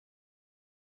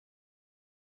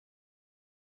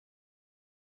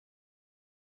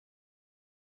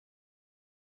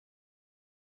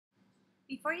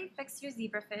Before you fix your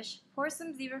zebrafish, pour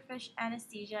some zebrafish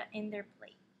anesthesia in their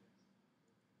plate.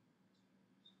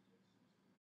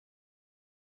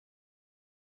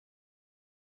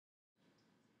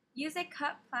 Use a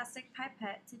cut plastic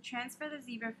pipette to transfer the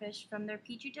zebrafish from their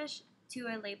petri dish to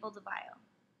a labeled vial.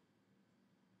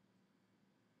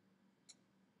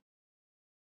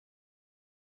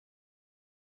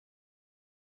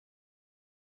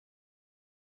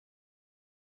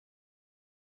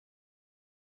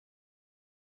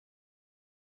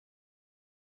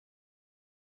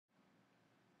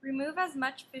 Remove as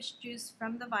much fish juice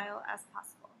from the vial as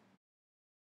possible.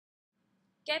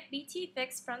 Get BT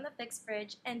Fix from the fix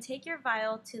fridge and take your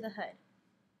vial to the hood.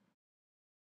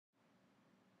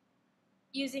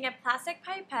 Using a plastic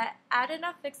pipette, add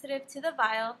enough fixative to the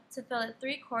vial to fill it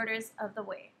 3/4 of the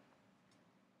way.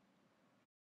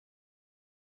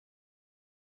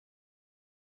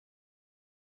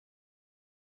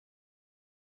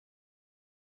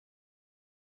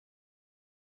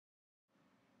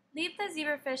 Leave the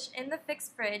zebrafish in the fix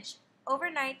fridge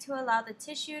overnight to allow the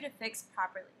tissue to fix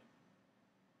properly.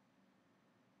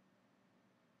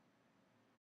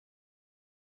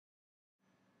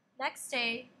 Next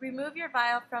day, remove your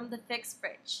vial from the fix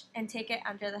fridge and take it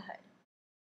under the hood.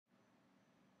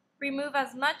 Remove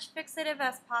as much fixative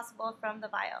as possible from the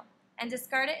vial and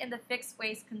discard it in the fixed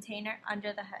waste container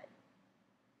under the hood.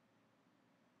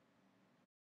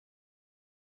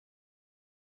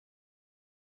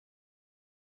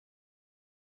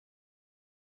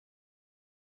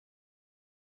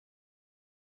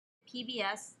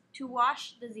 PBS to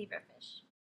wash the zebrafish.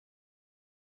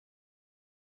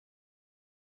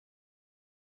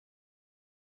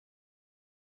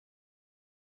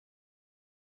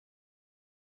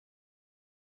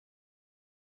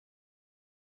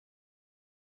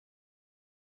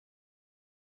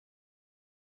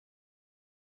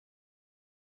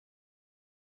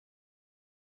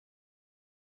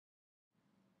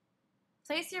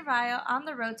 Place your vial on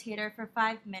the rotator for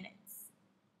 5 minutes.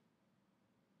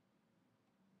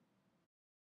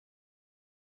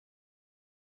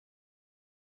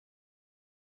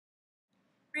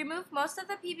 Remove most of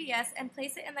the PBS and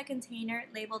place it in the container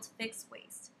labeled Fixed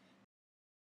Waste.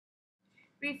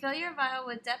 Refill your vial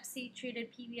with Dep C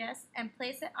treated PBS and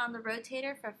place it on the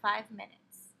rotator for 5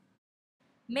 minutes.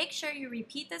 Make sure you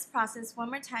repeat this process one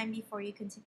more time before you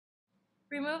continue.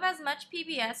 Remove as much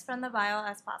PBS from the vial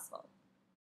as possible.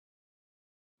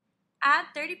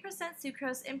 Add 30%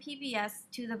 sucrose in PBS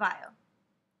to the vial.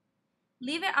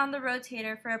 Leave it on the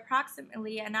rotator for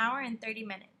approximately an hour and 30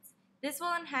 minutes. This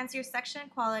will enhance your section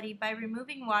quality by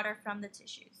removing water from the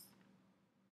tissues.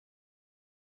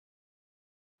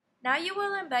 Now you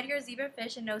will embed your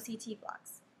zebrafish in OCT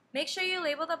blocks. Make sure you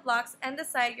label the blocks and the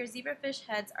side your zebrafish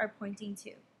heads are pointing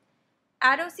to.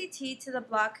 Add OCT to the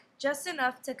block just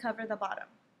enough to cover the bottom.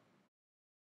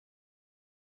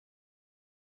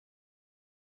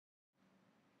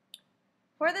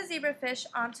 Pour the zebrafish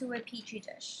onto a petri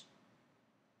dish.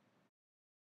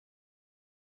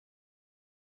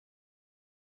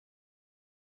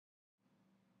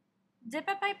 Dip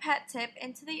a pipette tip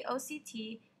into the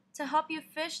OCT to help you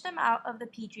fish them out of the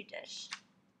petri dish.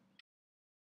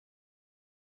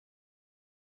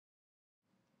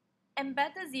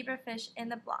 Embed the zebrafish in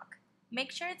the block.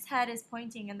 Make sure its head is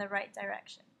pointing in the right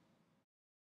direction.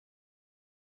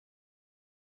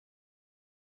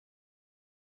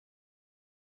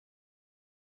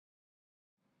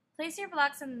 Place your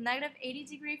blocks in the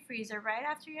 -80-degree freezer right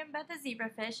after you embed the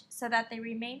zebrafish so that they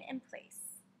remain in place.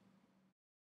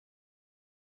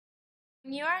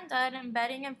 When you are done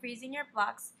embedding and freezing your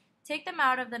blocks, take them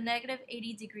out of the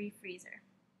 -80-degree freezer.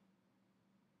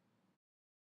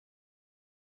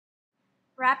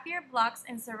 Wrap your blocks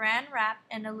in saran wrap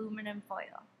and aluminum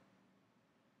foil.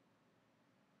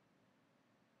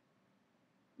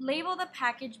 Label the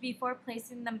package before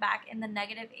placing them back in the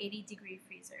 -80-degree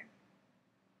freezer.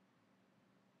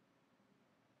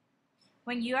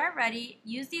 When you are ready,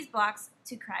 use these blocks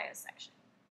to cryosection.